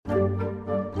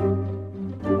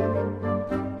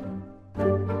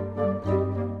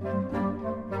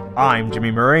I'm Jimmy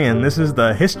Murray, and this is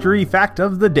the History Fact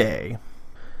of the Day.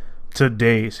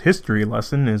 Today's history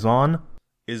lesson is on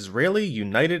Israeli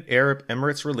United Arab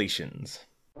Emirates relations.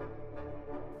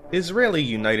 Israeli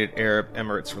United Arab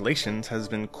Emirates relations has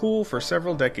been cool for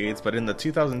several decades, but in the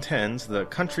 2010s, the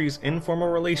country's informal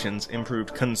relations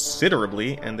improved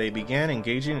considerably, and they began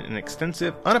engaging in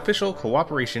extensive, unofficial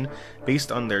cooperation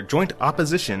based on their joint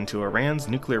opposition to Iran's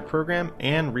nuclear program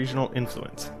and regional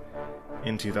influence.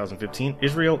 In 2015,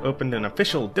 Israel opened an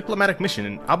official diplomatic mission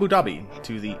in Abu Dhabi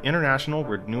to the International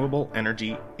Renewable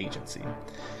Energy Agency.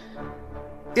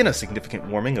 In a significant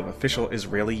warming of official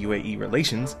Israeli-UAE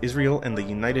relations, Israel and the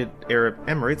United Arab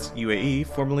Emirates, UAE,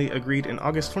 formally agreed in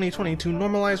August 2020 to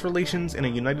normalize relations in a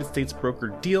United States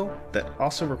brokered deal that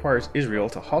also requires Israel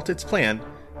to halt its plan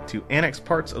to annex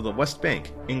parts of the West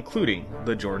Bank, including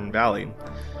the Jordan Valley.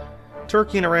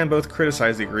 Turkey and Iran both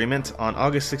criticized the agreement. On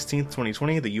August 16,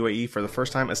 2020, the UAE for the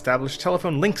first time established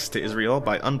telephone links to Israel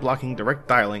by unblocking direct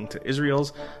dialing to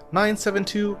Israel's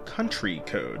 972 country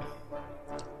code.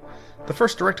 The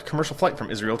first direct commercial flight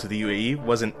from Israel to the UAE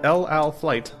was an El Al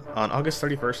flight on August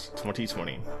 31,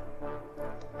 2020.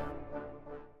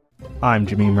 I'm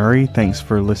Jimmy Murray. Thanks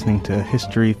for listening to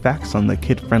History Facts on the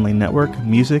Kid Friendly Network.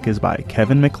 Music is by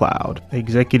Kevin MacLeod.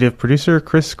 Executive producer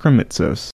Chris Kremitzos.